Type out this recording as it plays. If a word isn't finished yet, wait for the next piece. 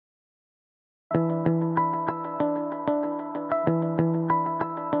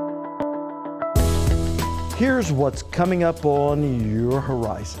Here's what's coming up on your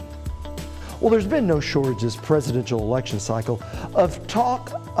horizon. Well, there's been no shortage this presidential election cycle of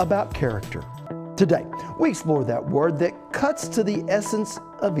talk about character. Today, we explore that word that cuts to the essence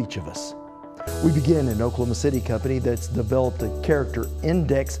of each of us. We begin in Oklahoma City company that's developed a character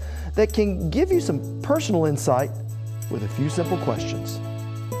index that can give you some personal insight with a few simple questions.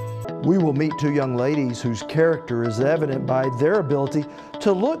 We will meet two young ladies whose character is evident by their ability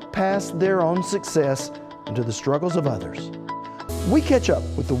to look past their own success into the struggles of others. We catch up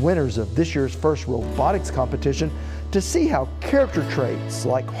with the winners of this year's first robotics competition to see how character traits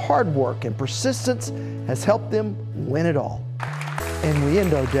like hard work and persistence has helped them win it all. And we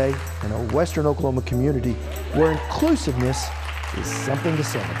end our day in a Western Oklahoma community where inclusiveness is something to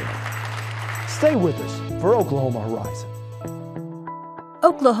celebrate. Stay with us for Oklahoma Horizon.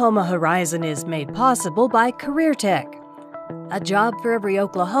 Oklahoma Horizon is made possible by Career Tech, a job for every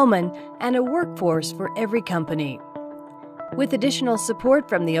Oklahoman and a workforce for every company. With additional support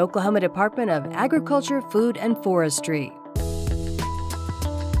from the Oklahoma Department of Agriculture, Food, and Forestry.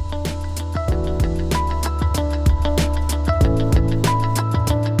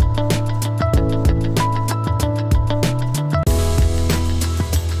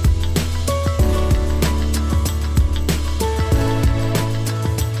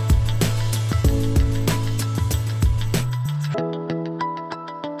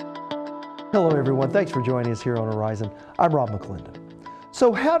 Hello everyone, thanks for joining us here on Horizon. I'm Rob McClendon.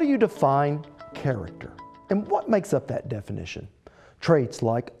 So how do you define character? And what makes up that definition? Traits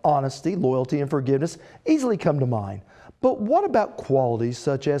like honesty, loyalty, and forgiveness easily come to mind. But what about qualities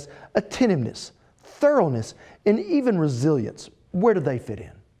such as attentiveness, thoroughness, and even resilience? Where do they fit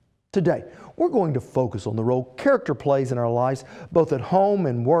in? Today, we're going to focus on the role character plays in our lives, both at home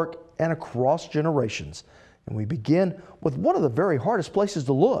and work and across generations. And we begin with one of the very hardest places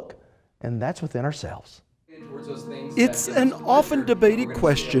to look, and that's within ourselves. It's an often debated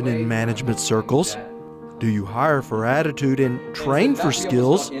question in management circles. Do you hire for attitude and train for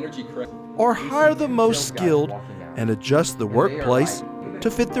skills, or hire the most skilled and adjust the workplace to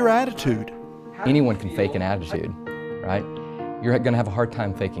fit their attitude? Anyone can fake an attitude, right? You're going to have a hard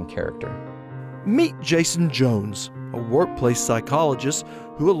time faking character. Meet Jason Jones, a workplace psychologist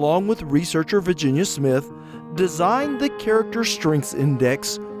who, along with researcher Virginia Smith, designed the Character Strengths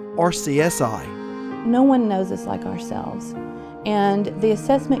Index, or CSI. No one knows us like ourselves, and the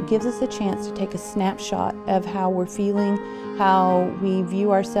assessment gives us a chance to take a snapshot of how we're feeling, how we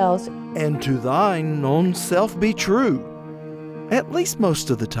view ourselves. And to thine own self be true, at least most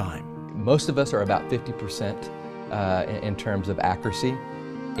of the time. Most of us are about 50% in terms of accuracy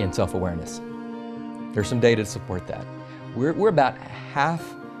in self-awareness. There's some data to support that. We're about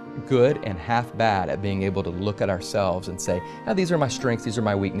half good and half bad at being able to look at ourselves and say, now these are my strengths, these are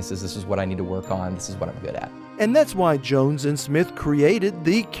my weaknesses, this is what I need to work on, this is what I'm good at. And that's why Jones and Smith created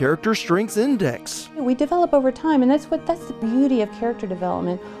the Character Strengths Index. We develop over time, and that's the beauty of character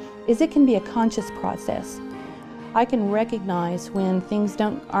development, is it can be a conscious process. I can recognize when things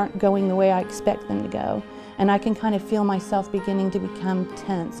aren't going the way I expect them to go, and I can kind of feel myself beginning to become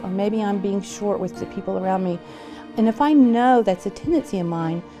tense, or maybe I'm being short with the people around me. And if I know that's a tendency of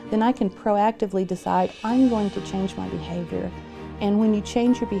mine, then I can proactively decide I'm going to change my behavior. And when you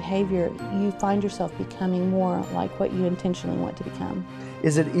change your behavior, you find yourself becoming more like what you intentionally want to become.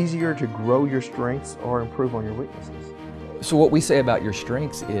 Is it easier to grow your strengths or improve on your weaknesses? So what we say about your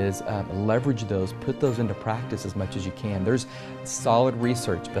strengths is leverage those, put those into practice as much as you can. There's solid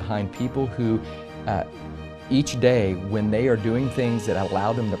research behind people who each day, when they are doing things that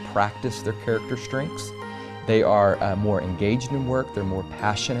allow them to practice their character strengths, they are more engaged in work, they're more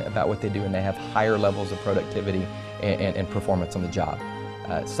passionate about what they do, and they have higher levels of productivity and performance on the job.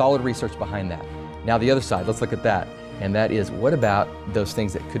 Solid research behind that. Now the other side, let's look at that. And that is, what about those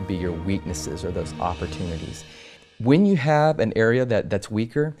things that could be your weaknesses or those opportunities? When you have an area that's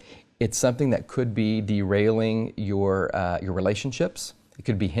weaker, it's something that could be derailing your relationships. It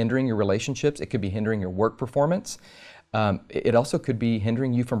could be hindering your relationships. It could be hindering your work performance. It also could be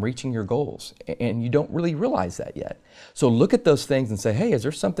hindering you from reaching your goals, and you don't really realize that yet. So look at those things and say, hey, is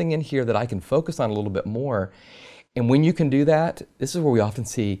there something in here that I can focus on a little bit more? And when you can do that, this is where we often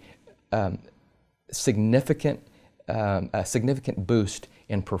see a significant boost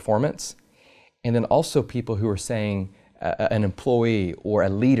in performance. And then also people who are saying an employee or a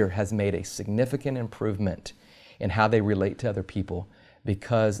leader has made a significant improvement in how they relate to other people,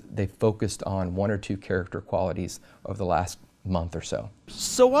 because they focused on one or two character qualities over the last month or so.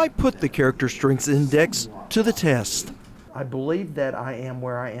 So I put the Character Strengths Index to the test. I believe that I am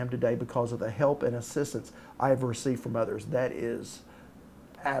where I am today because of the help and assistance I have received from others. That is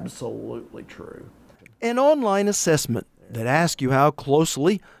absolutely true. an online assessment that asks you how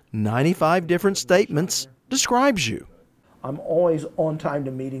closely 95 different statements describes you. I'm always on time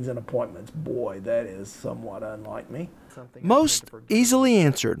to meetings and appointments. Boy, that is somewhat unlike me. Most easily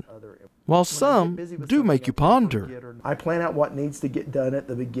answered, while some do make you ponder. I plan out what needs to get done at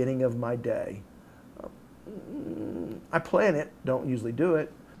the beginning of my day. I plan it, don't usually do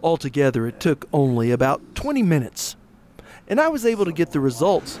it. Altogether, it took only about 20 minutes, and I was able to get the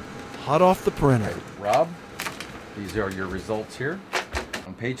results hot off the printer. Rob, these are your results here.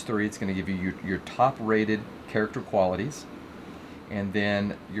 On page 3, it's going to give you your top-rated character qualities, and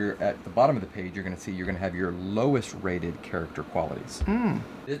then you're at the bottom of the page. You're going to have your lowest-rated character qualities.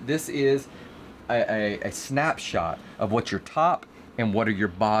 This is a snapshot of what's your top and what are your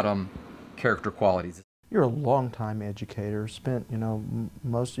bottom character qualities. You're a long-time educator, spent,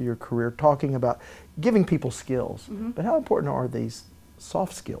 most of your career talking about giving people skills. But how important are these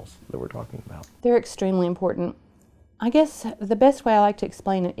soft skills that we're talking about? They're extremely important. I guess the best way I like to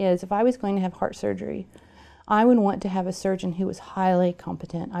explain it is if I was going to have heart surgery, I would want to have a surgeon who was highly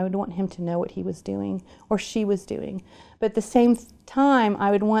competent. I would want him to know what he was doing or she was doing. But at the same time, I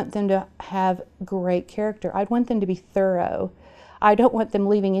would want them to have great character. I'd want them to be thorough. I don't want them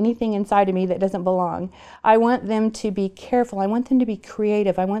leaving anything inside of me that doesn't belong. I want them to be careful. I want them to be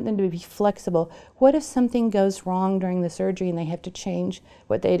creative. I want them to be flexible. What if something goes wrong during the surgery and they have to change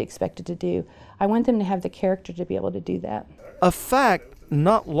what they'd expected to do? I want them to have the character to be able to do that. A fact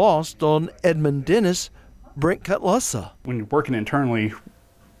not lost on Edmund dentist Brent Cutlussa. When you're working internally,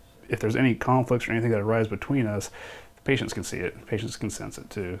 if there's any conflicts or anything that arise between us, the patients can see it. Patients can sense it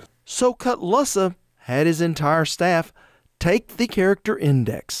too. So Cutlussa had his entire staff take the character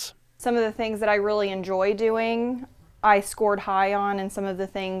index. Some of the things that I really enjoy doing, I scored high on, and some of the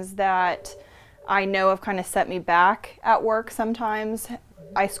things that I know have kind of set me back at work sometimes,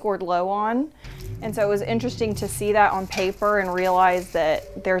 I scored low on. And so it was interesting to see that on paper and realize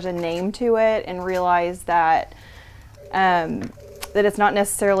that there's a name to it, and realize that that it's not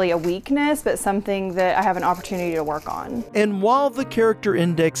necessarily a weakness, but something that I have an opportunity to work on. And while the character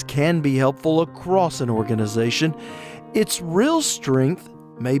index can be helpful across an organization, its real strength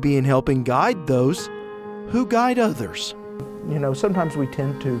may be in helping guide those who guide others. Sometimes we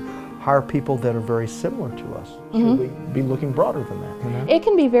tend to hire people that are very similar to us. Should we be looking broader than that? It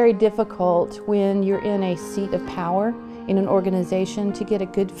can be very difficult when you're in a seat of power in an organization to get a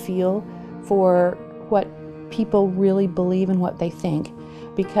good feel for what people really believe and what they think.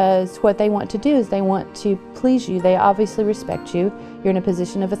 Because what they want to do is they want to please you. They obviously respect you. You're in a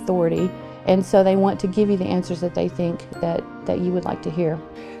position of authority. And so they want to give you the answers that they think that you would like to hear.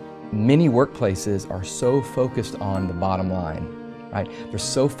 Many workplaces are so focused on the bottom line, right? They're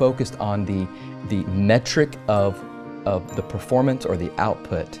so focused on the metric of the performance or the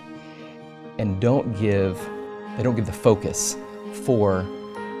output, and don't give the focus for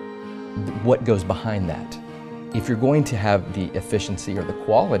what goes behind that. If you're going to have the efficiency or the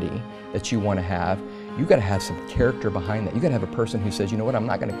quality that you want to have, you've got to have some character behind that. You've got to have a person who says, you know what, I'm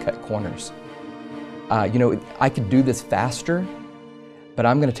not going to cut corners. I could do this faster, but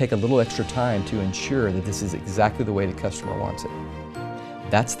I'm going to take a little extra time to ensure that this is exactly the way the customer wants it.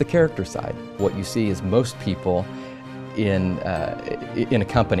 That's the character side. What you see is most people in a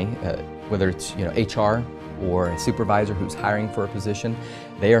company, whether it's HR or a supervisor who's hiring for a position,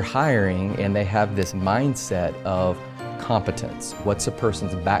 they are hiring and they have this mindset of competence. What's a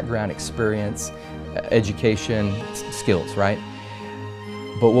person's background, experience, education, skills, right?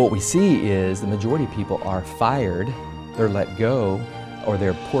 But what we see is the majority of people are fired, they're let go, or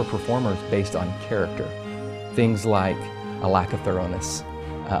they're poor performers based on character. Things like a lack of thoroughness,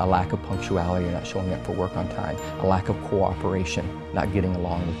 a lack of punctuality, not showing up for work on time, a lack of cooperation, not getting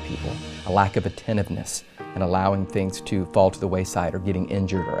along with people, a lack of attentiveness, and allowing things to fall to the wayside or getting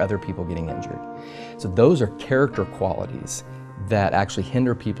injured or other people getting injured. So those are character qualities that actually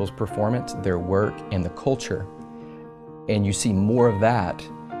hinder people's performance, their work, and the culture. And you see more of that,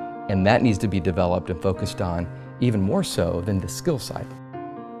 and that needs to be developed and focused on even more so than the skill side.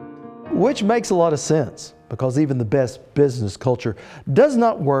 Which makes a lot of sense, because even the best business culture does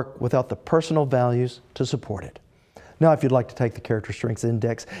not work without the personal values to support it. Now, if you'd like to take the Character Strengths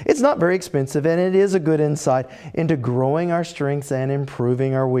Index, it's not very expensive, and it is a good insight into growing our strengths and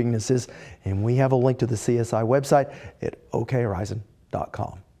improving our weaknesses. And we have a link to the CSI website at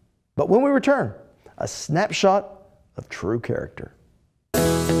okhorizon.com. But when we return, a snapshot of true character.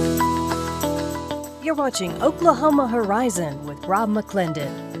 You're watching Oklahoma Horizon with Rob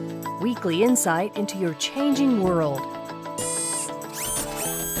McClendon. Weekly insight into your changing world.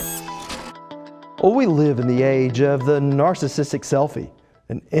 Well, we live in the age of the narcissistic selfie,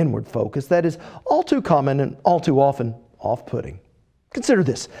 an inward focus that is all all too common and all too often off-putting. Consider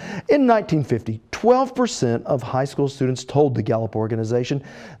this. In 1950, 12% of high school students told the Gallup organization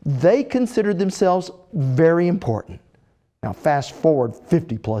they considered themselves very important. Now fast forward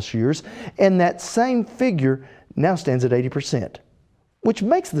 50 plus years, and that same figure now stands at 80%, which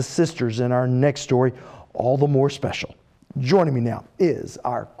makes the sisters in our next story all the more special. Joining me now is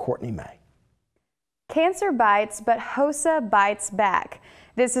our Courtney May. Cancer bites, but HOSA bites back.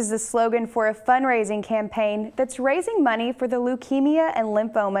 This is the slogan for a fundraising campaign that's raising money for the Leukemia and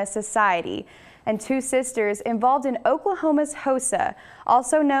Lymphoma Society. And two sisters involved in Oklahoma's HOSA,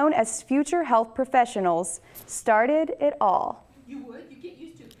 also known as Future Health Professionals, started it all.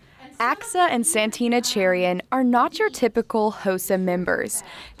 Axa and Santina Cherian are not your typical HOSA members.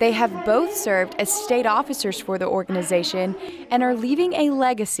 They have both served as state officers for the organization and are leaving a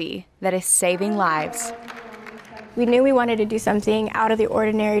legacy that is saving lives. We knew we wanted to do something out of the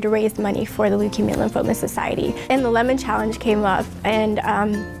ordinary to raise money for the Leukemia and Lymphoma Society. And the Lemon Challenge came up, and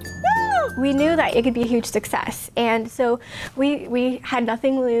we knew that it could be a huge success. And so we had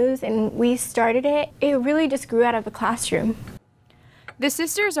nothing to lose, and we started it. It really just grew out of the classroom. The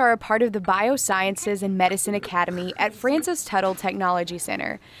sisters are a part of the Biosciences and Medicine Academy at Francis Tuttle Technology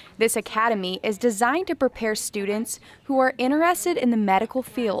Center. This academy is designed to prepare students who are interested in the medical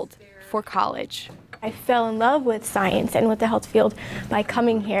field for college. I fell in love with science and with the health field by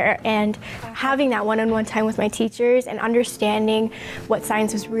coming here and having that one-on-one time with my teachers and understanding what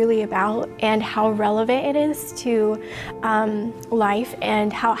science was really about and how relevant it is to life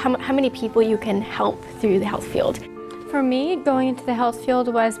and how many people you can help through the health field. For me, going into the health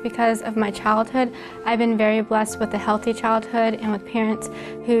field was because of my childhood. I've been very blessed with a healthy childhood and with parents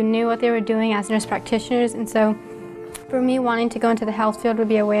who knew what they were doing as nurse practitioners, and so for me, wanting to go into the health field would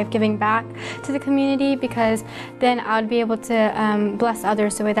be a way of giving back to the community, because then I would be able to bless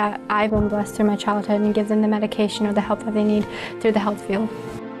others the way that I've been blessed through my childhood and give them the medication or the help that they need through the health field.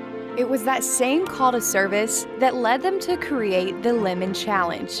 It was that same call to service that led them to create the Lemon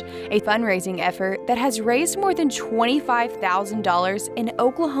Challenge, a fundraising effort that has raised more than $25,000 in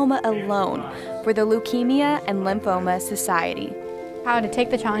Oklahoma alone for the Leukemia and Lymphoma Society. How to take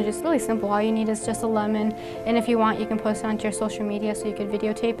the challenge is really simple. All you need is just a lemon, and if you want, you can post it onto your social media so you could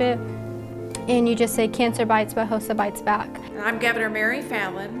videotape it. And you just say, "Cancer bites, but HOSA bites back." I'm Governor Mary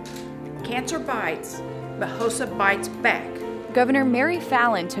Fallin. Cancer bites, but HOSA bites back. Governor Mary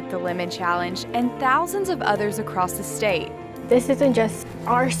Fallin took the Lemon Challenge and thousands of others across the state. This isn't just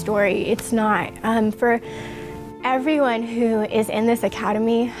our story. It's not. For everyone who is in this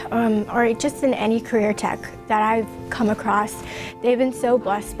academy or just in any career tech that I've come across, they've been so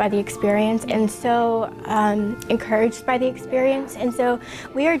blessed by the experience and so encouraged by the experience. And so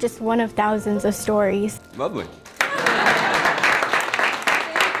we are just one of thousands of stories. Lovely.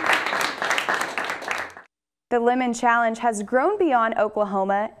 The Lemon Challenge has grown beyond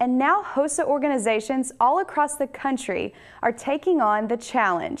Oklahoma, and now HOSA organizations all across the country are taking on the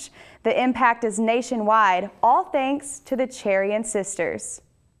challenge. The impact is nationwide, all thanks to the Cherian sisters.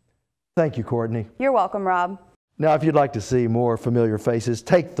 Thank you, Courtney. You're welcome, Rob. Now, if you'd like to see more familiar faces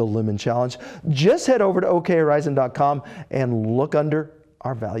take the Lemon Challenge, just head over to okhorizon.com and look under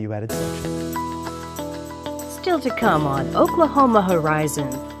our value-added section. Still to come on Oklahoma Horizon,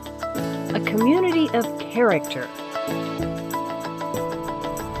 a community of character.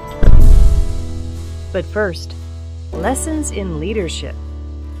 But first, lessons in leadership.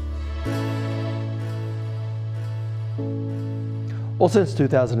 Well, since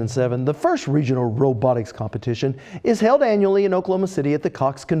 2007, the first regional robotics competition is held annually in Oklahoma City at the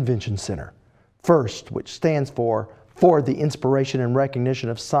Cox Convention Center. FIRST, which stands for the Inspiration and Recognition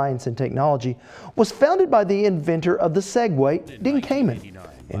of Science and Technology, was founded by the inventor of the Segway, Dean Kamen,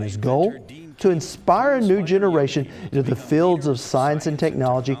 and his goal? To inspire a new generation into the fields of science and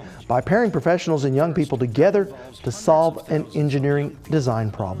technology by pairing professionals and young people together to solve an engineering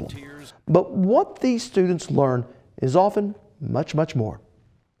design problem. But what these students learn is often much, much more.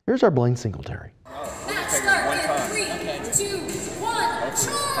 Here's our Blaine Singletary.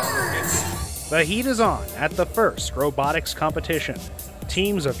 The heat is on at the FIRST robotics competition.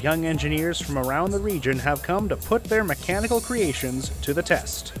 Teams of young engineers from around the region have come to put their mechanical creations to the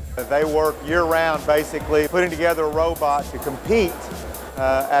test. They work year-round, basically, putting together a robot to compete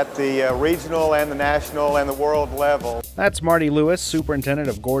at the regional and the national and the world level. That's Marty Lewis, superintendent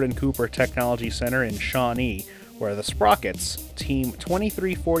of Gordon Cooper Technology Center in Shawnee, where the Sprockets, Team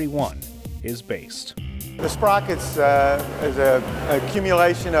 2341, is based. The Sprockets is an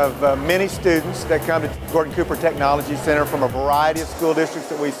accumulation of many students that come to Gordon Cooper Technology Center from a variety of school districts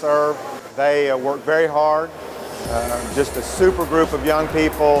that we serve. They work very hard, just a super group of young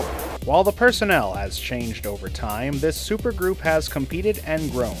people. While the personnel has changed over time, this supergroup has competed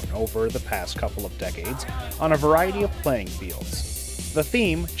and grown over the past couple of decades on a variety of playing fields. The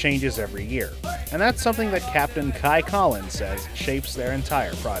theme changes every year, and that's something that Captain Kai Collins says shapes their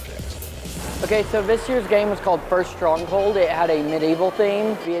entire project. Okay, so this year's game was called First Stronghold. It had a medieval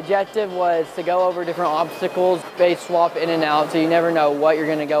theme. The objective was to go over different obstacles, base swap in and out, so you never know what you're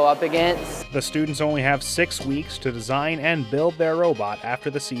going to go up against. The students only have 6 weeks to design and build their robot after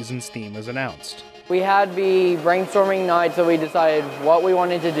the season's theme is announced. We had the brainstorming night, so we decided what we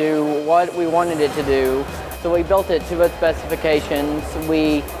wanted to do, what we wanted it to do. So we built it to its specifications.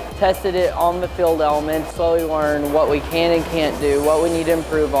 We tested it on the field elements, slowly learned what we can and can't do, what we need to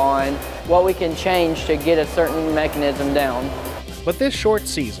improve on, what we can change to get a certain mechanism down. But this short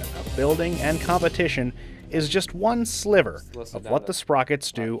season of building and competition is just one sliver of what the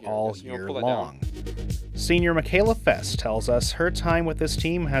Sprockets do all year long. Senior Michaela Fest tells us her time with this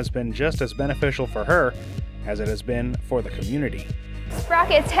team has been just as beneficial for her as it has been for the community.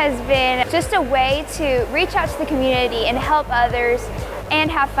 Sprockets has been just a way to reach out to the community and help others and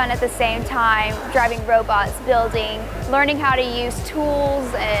have fun at the same time, driving robots, building, learning how to use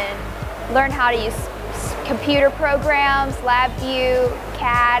tools and learn how to use computer programs, LabVIEW,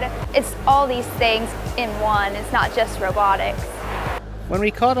 CAD. It's all these things in one. It's not just robotics. When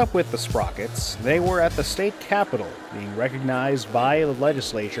we caught up with the Sprockets, they were at the state capitol being recognized by the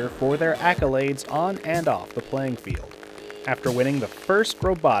legislature for their accolades on and off the playing field, after winning the first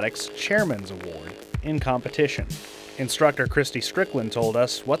Robotics Chairman's Award in competition. Instructor Christy Strickland told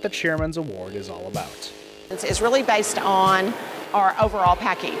us what the Chairman's Award is all about. It's really based on our overall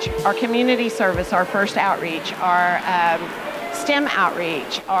package, our community service, our first outreach, our STEM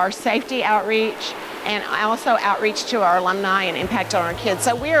outreach, our safety outreach, and also outreach to our alumni and impact on our kids.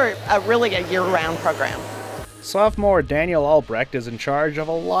 So we're really a year-round program. Sophomore Daniel Albrecht is in charge of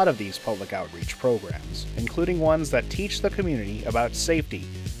a lot of these public outreach programs, including ones that teach the community about safety,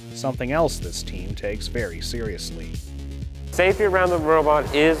 something else this team takes very seriously. Safety around the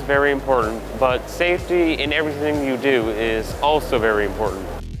robot is very important, but safety in everything you do is also very important.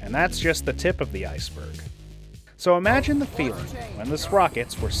 And that's just the tip of the iceberg. So imagine the feeling when the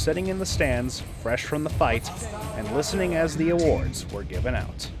Sprockets were sitting in the stands, fresh from the fight, and listening as the awards were given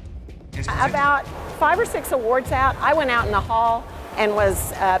out. About 5 or 6 awards out, I went out in the hall and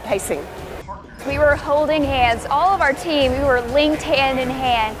was pacing. We were holding hands, all of our team, we were linked hand in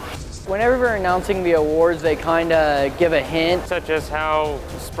hand. Whenever we're announcing the awards, they kind of give a hint. Such as how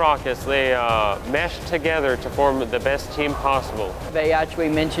Sprockets, they meshed together to form the best team possible. They actually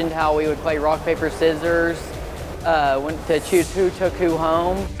mentioned how we would play rock, paper, scissors to choose who took who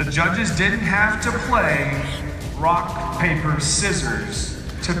home. The judges didn't have to play rock, paper, scissors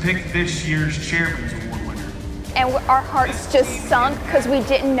to pick this year's Chairman's Award winner. And our hearts just sunk because we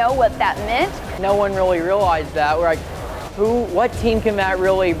didn't know what that meant. No one really realized that. We're like, what team can that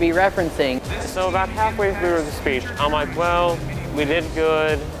really be referencing? So about halfway through the speech, I'm like, well, we did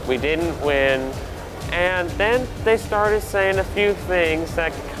good, we didn't win. And then they started saying a few things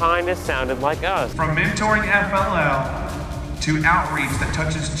that kind of sounded like us. From mentoring FLL to outreach that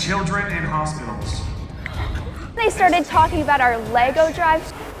touches children in hospitals. They started talking about our Lego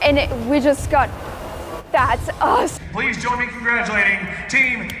drives, and we just got, that's us. Please join me in congratulating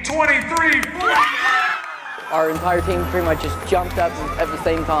Team 23. Our entire team pretty much just jumped up at the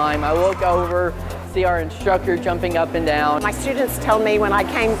same time. I look over, see our instructor jumping up and down. My students told me when I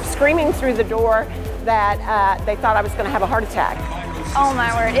came screaming through the door that they thought I was going to have a heart attack. Oh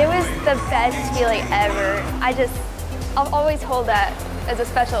my word, it was the best feeling ever. I'll always hold that as a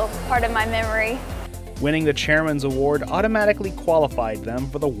special part of my memory. Winning the Chairman's Award automatically qualified them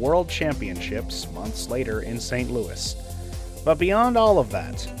for the World Championships months later in St. Louis. But beyond all of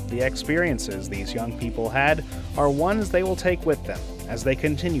that, the experiences these young people had are ones they will take with them as they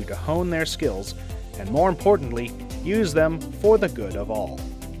continue to hone their skills and, more importantly, use them for the good of all.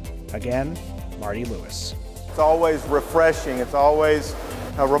 Again, Marty Lewis. It's always refreshing. It's always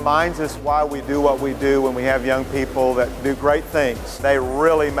reminds us why we do what we do when we have young people that do great things. They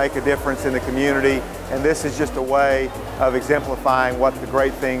really make a difference in the community, and this is just a way of exemplifying what the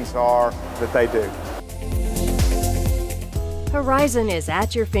great things are that they do. Horizon is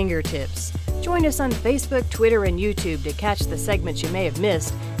at your fingertips. Join us on Facebook, Twitter, and YouTube to catch the segments you may have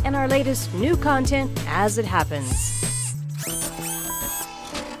missed and our latest new content as it happens.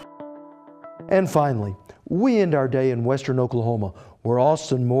 And finally, we end our day in Western Oklahoma, where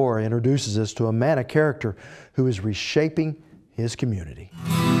Austin Moore introduces us to a man of character who is reshaping his community.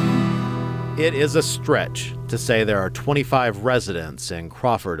 It is a stretch to say there are 25 residents in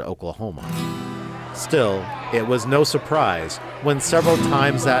Crawford, Oklahoma. Still, it was no surprise when several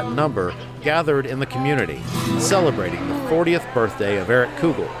times that number gathered in the community, celebrating the 40th birthday of Eric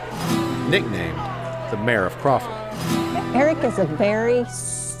Kugel, nicknamed the Mayor of Crawford. Eric is a very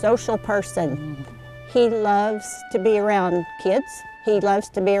social person. He loves to be around kids. He loves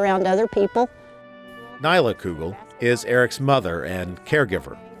to be around other people. Nyla Kugel is Eric's mother and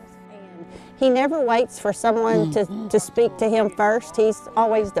caregiver. He never waits for someone to speak to him first. He's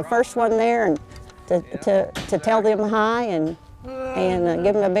always the first one there and to tell them hi and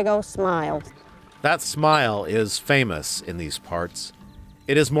give them a big old smile. That smile is famous in these parts.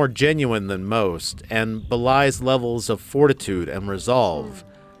 It is more genuine than most and belies levels of fortitude and resolve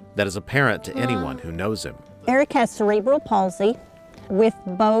that is apparent to anyone who knows him. Eric has cerebral palsy with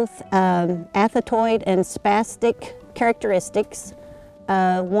both athetoid and spastic characteristics.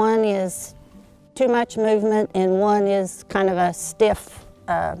 One is too much movement and one is kind of a stiff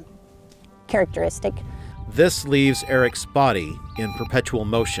characteristic. This leaves Eric's body in perpetual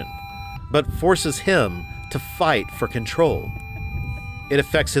motion, but forces him to fight for control. It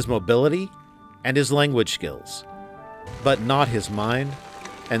affects his mobility and his language skills, but not his mind,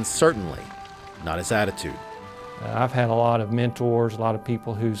 and certainly not his attitude. I've had a lot of mentors, a lot of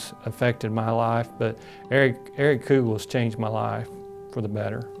people who's affected my life, but Eric Kugel has changed my life for the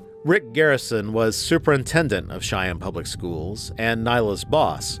better. Rick Garrison was superintendent of Cheyenne Public Schools and Nyla's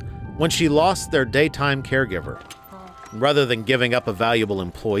boss when she lost their daytime caregiver. Rather than giving up a valuable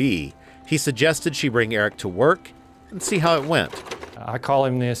employee, he suggested she bring Eric to work and see how it went. I call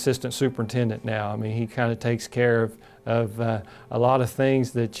him the assistant superintendent now. I mean, he kind of takes care of a lot of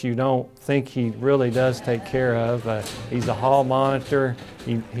things that you don't think he really does take care of. He's a hall monitor.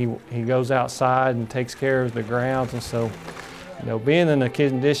 He goes outside and takes care of the grounds, and so, you know, being in the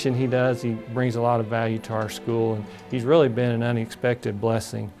condition he does, he brings a lot of value to our school, and he's really been an unexpected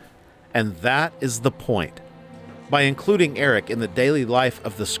blessing. And that is the point. By including Eric in the daily life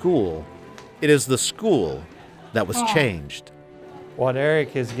of the school, it is the school that was changed. What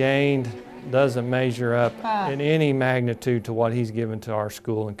Eric has gained doesn't measure up in any magnitude to what he's given to our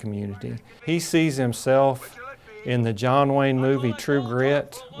school and community. He sees himself in the John Wayne movie True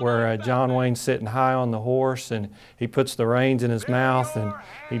Grit, where John Wayne's sitting high on the horse and he puts the reins in his mouth and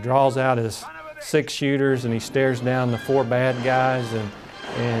he draws out his 6 shooters and he stares down the 4 bad guys,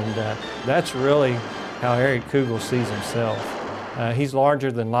 and that's really how Eric Kugel sees himself. He's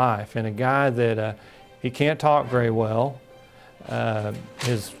larger than life, and a guy that he can't talk very well.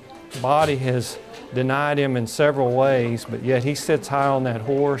 His body has denied him in several ways, but yet he sits high on that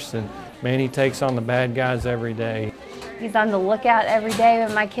horse, and man, he takes on the bad guys every day. He's on the lookout every day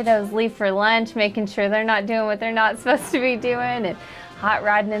when my kiddos leave for lunch, making sure they're not doing what they're not supposed to be doing, and hot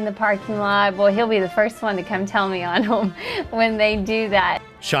rodding in the parking lot. Boy, he'll be the first one to come tell me on them when they do that.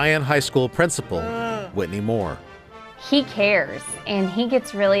 Cheyenne High School principal, Whitney Moore. He cares, and he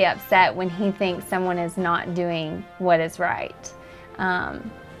gets really upset when he thinks someone is not doing what is right.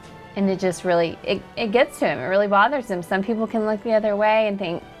 And it just really, it gets to him, it really bothers him. Some people can look the other way and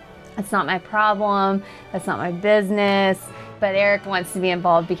think, that's not my problem, that's not my business, but Eric wants to be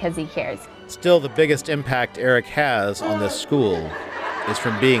involved because he cares. Still, the biggest impact Eric has on this school is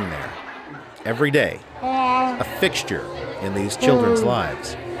from being there every day, a fixture in these children's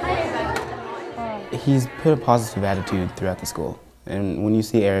lives. He's put a positive attitude throughout the school, and when you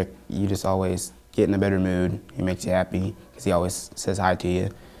see Eric, you just always get in a better mood. He makes you happy because he always says hi to you,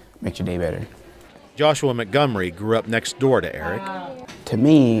 makes your day better. Joshua Montgomery grew up next door to Eric. To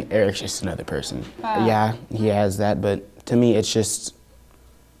me, Eric's just another person. Yeah, he has that, but to me, it's just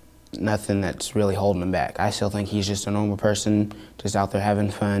nothing that's really holding him back. I still think he's just a normal person, just out there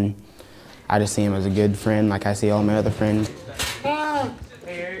having fun. I just see him as a good friend, like I see all my other friends.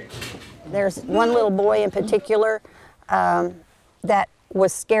 There's one little boy in particular that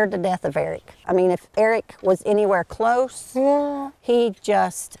was scared to death of Eric. I mean, if Eric was anywhere close, he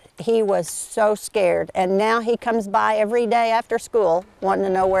was so scared. And now he comes by every day after school wanting to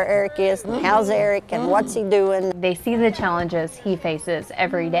know where Eric is, and how's Eric, and what's he doing. They see the challenges he faces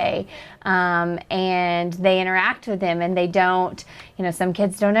every day, and they interact with him, and they don't, you know, some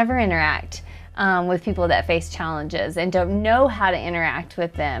kids don't ever interact with people that face challenges and don't know how to interact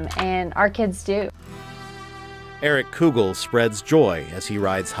with them, and our kids do. Eric Kugel spreads joy as he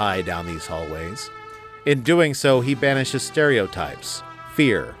rides high down these hallways. In doing so, he banishes stereotypes,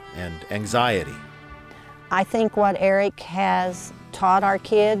 fear, and anxiety. I think what Eric has taught our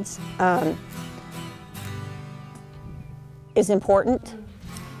kids is important.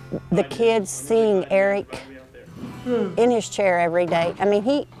 The kids seeing Eric in his chair every day. I mean,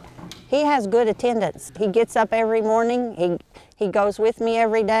 he has good attendance. He gets up every morning. He goes with me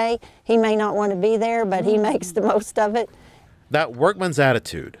every day. He may not want to be there, but he makes the most of it. That workman's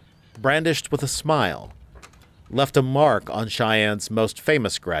attitude, brandished with a smile, left a mark on Cheyenne's most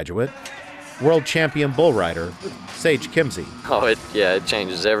famous graduate, world champion bull rider, Sage Kimzey. Oh, it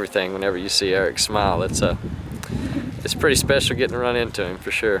changes everything whenever you see Eric smile. It's pretty special getting to run into him, for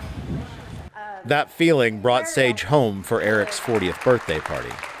sure. That feeling brought Sage home for Eric's 40th birthday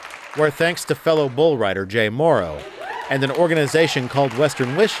party, where thanks to fellow bull rider Jay Morrow and an organization called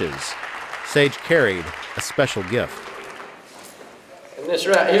Western Wishes, Sage carried a special gift. And this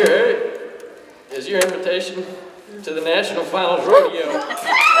right here, Eric, is your invitation to the National Finals Rodeo.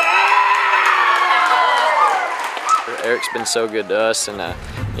 Eric's been so good to us, and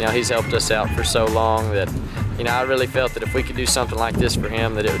you know, he's helped us out for so long that, you know, I really felt that if we could do something like this for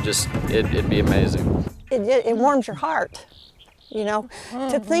him, that it would just, it'd be amazing. It warms your heart, you know,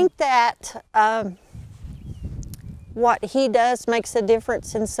 to think that what he does makes a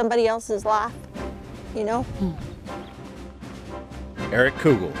difference in somebody else's life, you know. Eric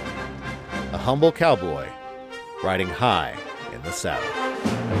Kugel, a humble cowboy riding high in the saddle.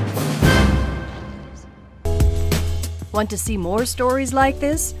 Want to see more stories like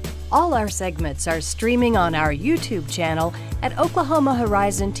this? All our segments are streaming on our YouTube channel at Oklahoma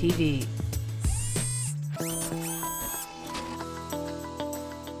Horizon TV.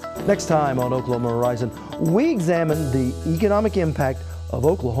 Next time on Oklahoma Horizon, we examine the economic impact of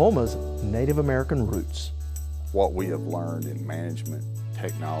Oklahoma's Native American roots. What we have learned in management,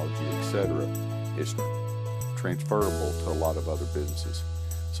 technology, etc., is transferable to a lot of other businesses.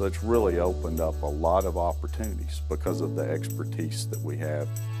 So it's really opened up a lot of opportunities because of the expertise that we have.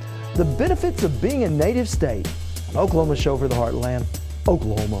 The benefits of being a native state. An Oklahoma show for the heartland,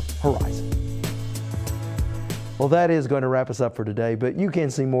 Oklahoma Horizon. Well, that is going to wrap us up for today, but you can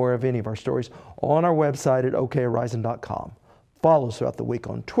see more of any of our stories on our website at okhorizon.com. Follow us throughout the week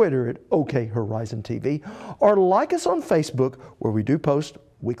on Twitter at OKHorizonTV, or like us on Facebook, where we do post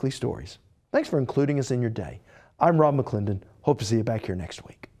weekly stories. Thanks for including us in your day. I'm Rob McClendon. Hope to see you back here next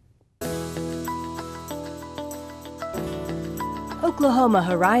week. Oklahoma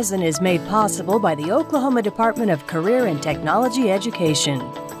Horizon is made possible by the Oklahoma Department of Career and Technology Education,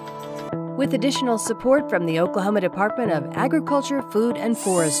 with additional support from the Oklahoma Department of Agriculture, Food, and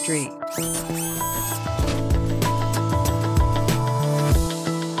Forestry.